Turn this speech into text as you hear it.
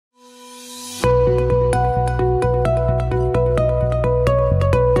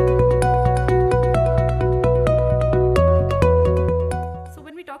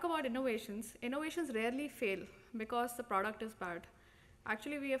fail because the product is bad.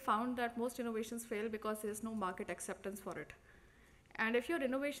 Actually, we have found that most innovations fail because there is no market acceptance for it. And if your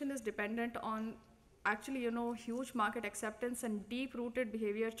innovation is dependent on actually, huge market acceptance and deep-rooted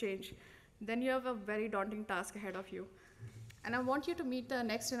behavior change, then you have a very daunting task ahead of you. And I want you to meet the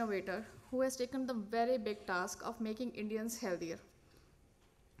next innovator who has taken the very big task of making Indians healthier.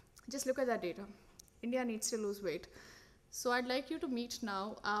 Just look at that data. India needs to lose weight. So I'd like you to meet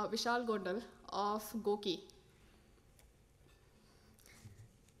now Vishal Gondal of Goki.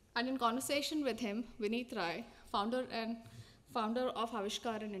 And in conversation with him, Vineet Rai, founder of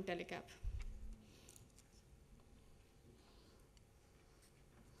Avishkar and Intellicap.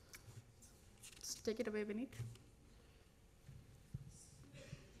 Just take it away, Vineet.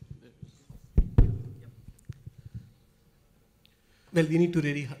 Well, we need to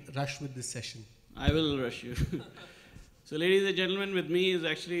really rush with this session. I will rush you. So ladies and gentlemen, with me is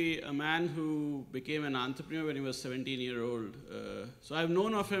actually a man who became an entrepreneur when he was 17-year-old. So I've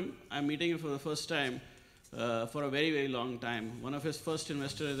known of him. I'm meeting him for the first time for a very, very long time. One of his first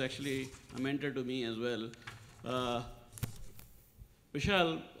investors is actually a mentor to me as well.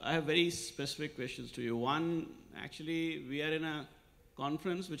 Vishal, I have very specific questions to you. One, actually, we are in a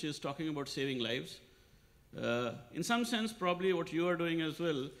conference which is talking about saving lives. In some sense, probably what you are doing as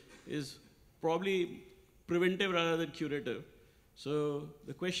well is probably preventive rather than curative. So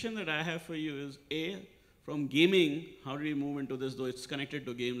the question that I have for you is, A, from gaming, how did you move into this, though it's connected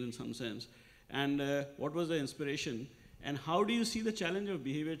to games in some sense? And what was the inspiration? And how do you see the challenge of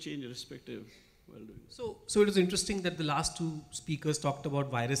behavior change irrespective while doing this? So it was interesting that the last two speakers talked about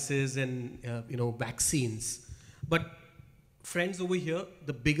viruses and vaccines. But friends over here,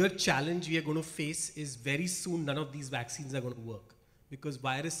 the bigger challenge we are going to face is very soon none of these vaccines are going to work, because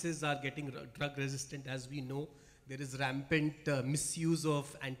viruses are getting drug resistant. As we know, there is rampant misuse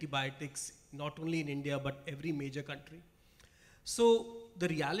of antibiotics, not only in India, but every major country. So the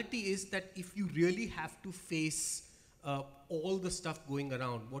reality is that if you really have to face all the stuff going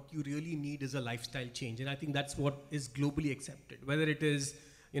around, what you really need is a lifestyle change. And I think that's what is globally accepted. Whether it is,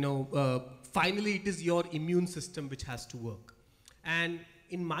 finally it is your immune system which has to work. And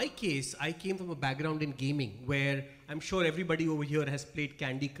in my case, I came from a background in gaming where I'm sure everybody over here has played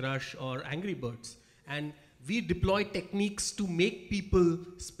Candy Crush or Angry Birds. And we deploy techniques to make people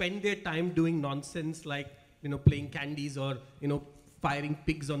spend their time doing nonsense like, playing candies or, firing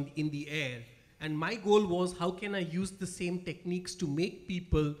pigs in the air. And my goal was, how can I use the same techniques to make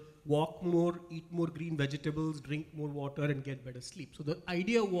people walk more, eat more green vegetables, drink more water, and get better sleep? So the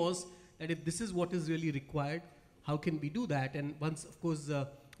idea was that if this is what is really required, how can we do that? And once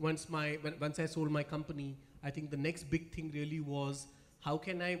I sold my company, I think the next big thing really was, how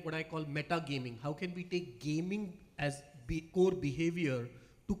can what I call meta gaming? How can we take gaming as core behavior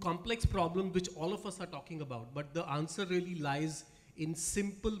to complex problems which all of us are talking about? But the answer really lies in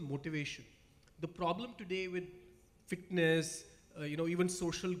simple motivation. The problem today with fitness, even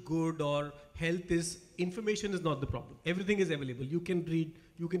social good or health is information is not the problem. Everything is available. You can read,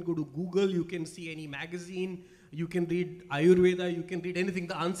 you can go to Google, you can see any magazine, you can read Ayurveda, you can read anything.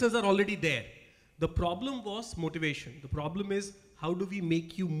 The answers are already there. The problem was motivation. The problem is, how do we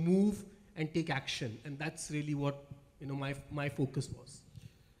make you move and take action? And that's really what my focus was.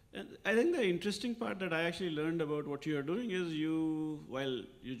 And I think the interesting part that I actually learned about what you are doing is while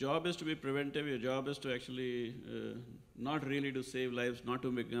your job is to be preventive, your job is to actually not really to save lives, not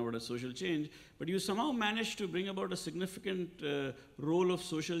to bring about a social change, but you somehow managed to bring about a significant role of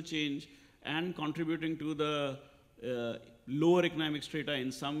social change and contributing to the lower economic strata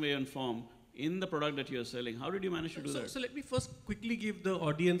in some way and form in the product that you're selling. How did you manage to do that? So let me first quickly give the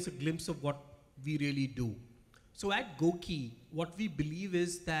audience a glimpse of what we really do. So at Goki, what we believe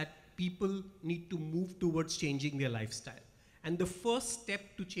is that people need to move towards changing their lifestyle. And the first step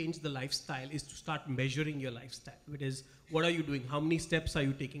to change the lifestyle is to start measuring your lifestyle. It is, what are you doing? How many steps are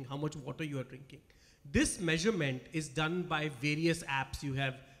you taking? How much water you are drinking? This measurement is done by various apps. You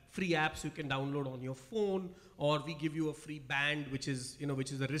have free apps you can download on your phone, or we give you a free band, which is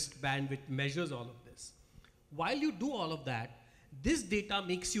a wristband which measures all of this. While you do all of that, this data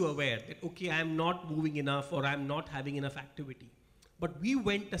makes you aware that, okay, I'm not moving enough or I'm not having enough activity. But we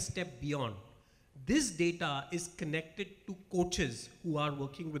went a step beyond. This data is connected to coaches who are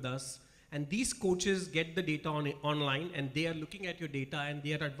working with us, and these coaches get the data online, and they are looking at your data and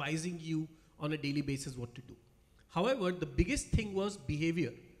they are advising you on a daily basis what to do. However, the biggest thing was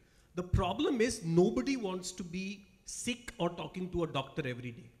behavior. The problem is nobody wants to be sick or talking to a doctor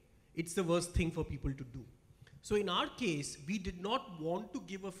every day. It's the worst thing for people to do. So in our case, we did not want to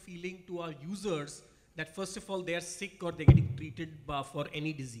give a feeling to our users that first of all, they are sick or they're getting treated for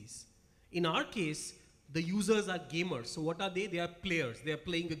any disease. In our case, The users are gamers. So what are they? They are players. They are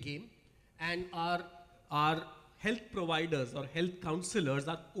playing a game. And our health providers or health counselors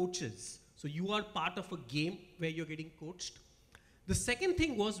are coaches. So you are part of a game where you're getting coached. The second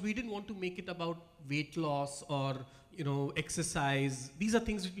thing was we didn't want to make it about weight loss or exercise. These are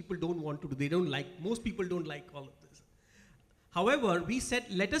things that people don't want to do. They don't like, most people don't like all of this. However, we said,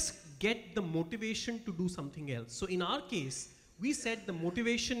 let us get the motivation to do something else. So in our case, we said the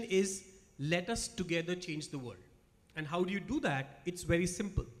motivation is let us together change the world. And how do you do that? It's very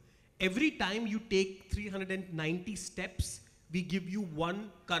simple. Every time you take 390 steps, we give you 1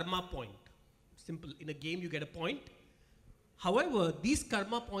 karma point. Simple. In a game, you get a point. However, these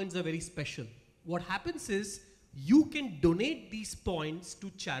karma points are very special. What happens is you can donate these points to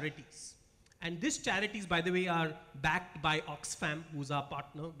charities. And these charities, by the way, are backed by Oxfam, who's our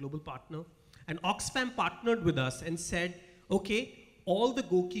partner, global partner. And Oxfam partnered with us and said, okay, all the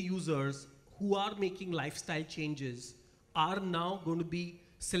Goki users who are making lifestyle changes are now going to be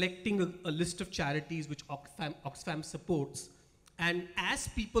selecting a list of charities which Oxfam supports. And as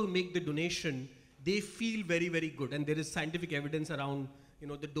people make the donation, they feel very, very good. And there is scientific evidence around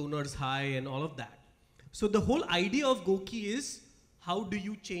the donor's high and all of that. So the whole idea of Goki is, how do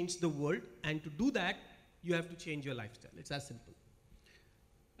you change the world? And to do that, you have to change your lifestyle. It's as simple.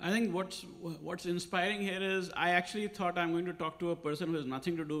 I think what's inspiring here is I actually thought I'm going to talk to a person who has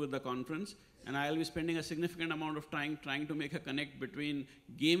nothing to do with the conference, and I'll be spending a significant amount of time trying to make a connect between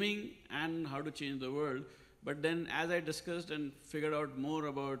gaming and how to change the world. But then as I discussed and figured out more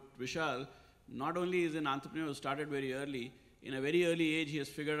about Vishal, not only is an entrepreneur who started very early, in a very early age he has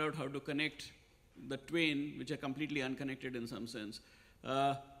figured out how to connect the twain, which are completely unconnected in some sense.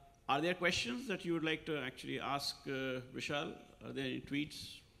 Are there questions that you would like to actually ask Vishal? Are there any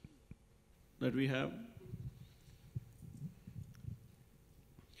tweets that we have?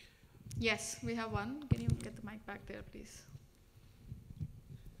 Yes, we have one. Can you get the mic back there, please?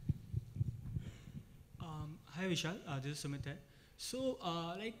 Hi Vishal, this is Sumit here. So,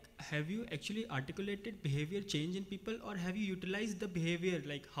 have you actually articulated behavior change in people, or have you utilized the behavior,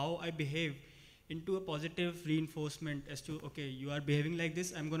 like how I behave, into a positive reinforcement as to, okay, you are behaving like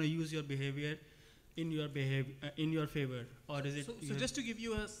this, I'm going to use your behavior in your favor, or is it? So just to give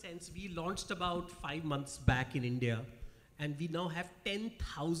you a sense, we launched about 5 months back in India, and we now have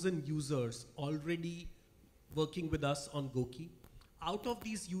 10,000 users already working with us on Goki. Out of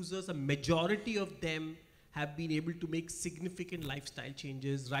these users, a majority of them have been able to make significant lifestyle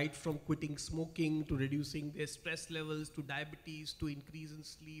changes, right from quitting smoking to reducing their stress levels to diabetes to increase in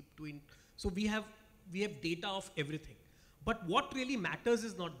sleep so we have data of everything. But what really matters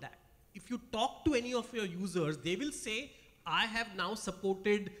is not that. If you talk to any of your users, they will say, I have now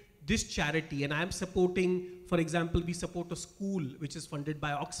supported this charity and I am supporting, for example, we support a school which is funded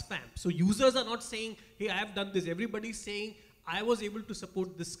by Oxfam. So users are not saying, hey, I have done this. Everybody's saying, I was able to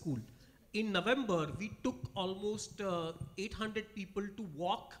support this school. In November, we took almost 800 people to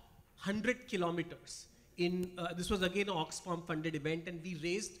walk 100 kilometers. This was again an Oxfam funded event, and we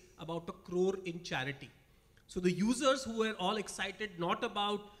raised about 1 crore in charity. So the users who were all excited,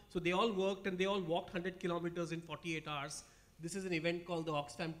 so they all worked and they all walked 100 kilometers in 48 hours. This is an event called the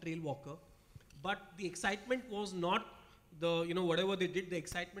Oxfam Trail Walker. But the excitement was not whatever they did, the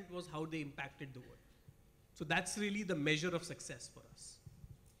excitement was how they impacted the world. So that's really the measure of success for us.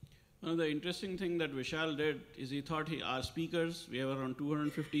 The interesting thing that Vishal did is he thought our speakers, we have around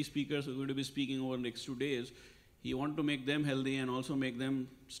 250 speakers who are going to be speaking over the next 2 days. He wanted to make them healthy and also make them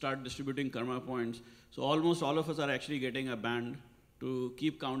start distributing karma points. So almost all of us are actually getting a band to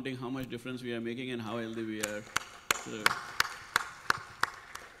keep counting how much difference we are making and how healthy we are. So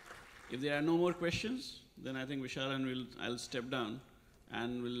if there are no more questions, then I think Vishal and I'll step down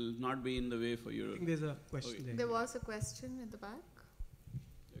and will not be in the way for you. I think there's a question Okay. there. There was a question in the back.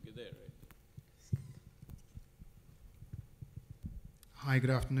 Okay, there, right. Hi,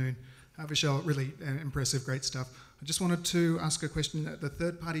 good afternoon. Vishal, really impressive, great stuff. I just wanted to ask a question. The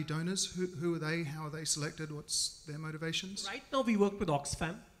third-party donors, who are they? How are they selected? What's their motivations? Right now we work with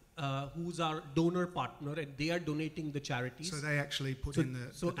Oxfam, who's our donor partner, and they are donating the charities. So they actually put in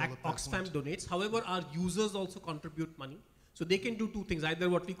the dollar per Oxfam point. donates. However, our users also contribute money. So they can do 2 things, either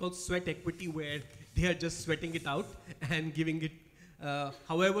what we call sweat equity, where they are just sweating it out and giving it.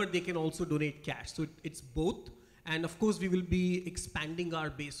 However, they can also donate cash. So it's both. And of course, we will be expanding our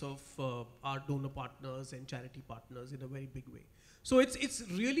base of our donor partners and charity partners in a very big way. So it's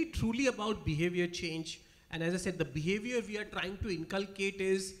really truly about behavior change. And as I said, the behavior we are trying to inculcate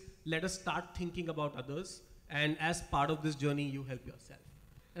is, let us start thinking about others. And as part of this journey, you help yourself.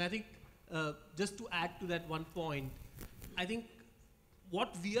 And I think just to add to that one point, I think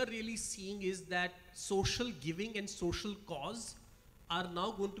what we are really seeing is that social giving and social cause are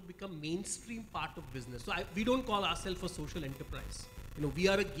now going to become mainstream part of business. So we don't call ourselves a social enterprise. You know, we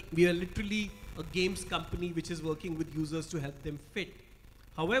are literally a games company which is working with users to help them fit.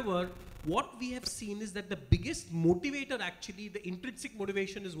 However, what we have seen is that the biggest motivator, actually, the intrinsic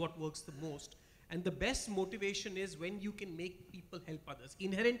motivation is what works the most. And the best motivation is when you can make people help others.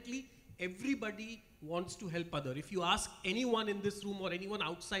 Inherently, everybody wants to help others. If you ask anyone in this room or anyone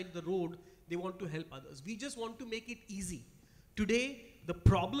outside the road, they want to help others. We just want to make it easy. Today, the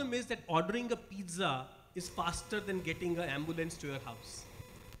problem is that ordering a pizza is faster than getting an ambulance to your house.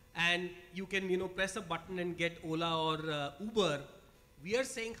 And you can, you know, press a button and get Ola or Uber. We are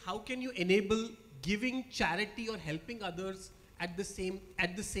saying, how can you enable giving charity or helping others at the same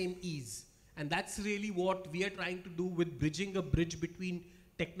ease? And that's really what we are trying to do with bridging a bridge between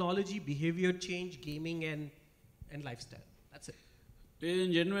technology, behavior change, gaming, and lifestyle. That's it. Ladies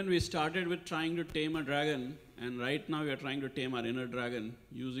and gentlemen, we started with trying to tame a dragon, and right now we are trying to tame our inner dragon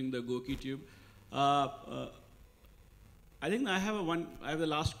using the Goki tube. I think I have the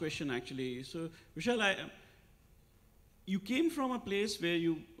last question actually. So, Vishal, you came from a place where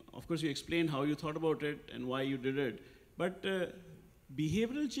of course, you explained how you thought about it and why you did it, but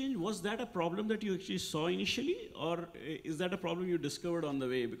behavioral change, was that a problem that you actually saw initially, or is that a problem you discovered on the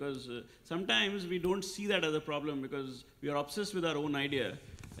way? Because sometimes we don't see that as a problem because we are obsessed with our own idea.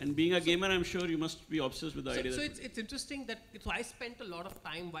 And being a gamer, I'm sure you must be obsessed with the idea. So it's interesting that, so I spent a lot of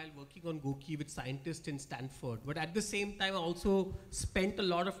time while working on Goki with scientists in Stanford, but at the same time I also spent a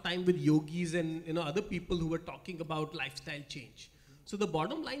lot of time with yogis and, you know, other people who were talking about lifestyle change. So the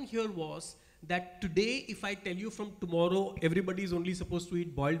bottom line here was that today, if I tell you from tomorrow, everybody is only supposed to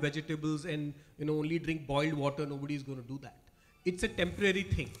eat boiled vegetables and, you know, only drink boiled water, nobody is going to do that. It's a temporary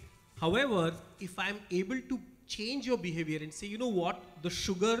thing. However, if I'm able to change your behavior and say, you know what, the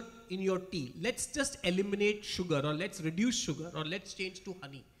sugar in your tea, let's just eliminate sugar, or let's reduce sugar, or let's change to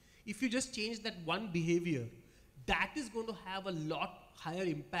honey. If you just change that one behavior, that is going to have a lot higher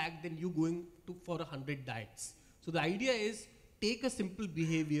impact than you going for 100 diets. So the idea is, take a simple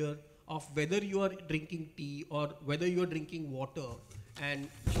behavior of whether you are drinking tea or whether you are drinking water, and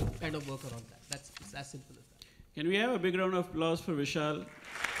kind of work around that. It's as simple as that. Can we have a big round of applause for Vishal?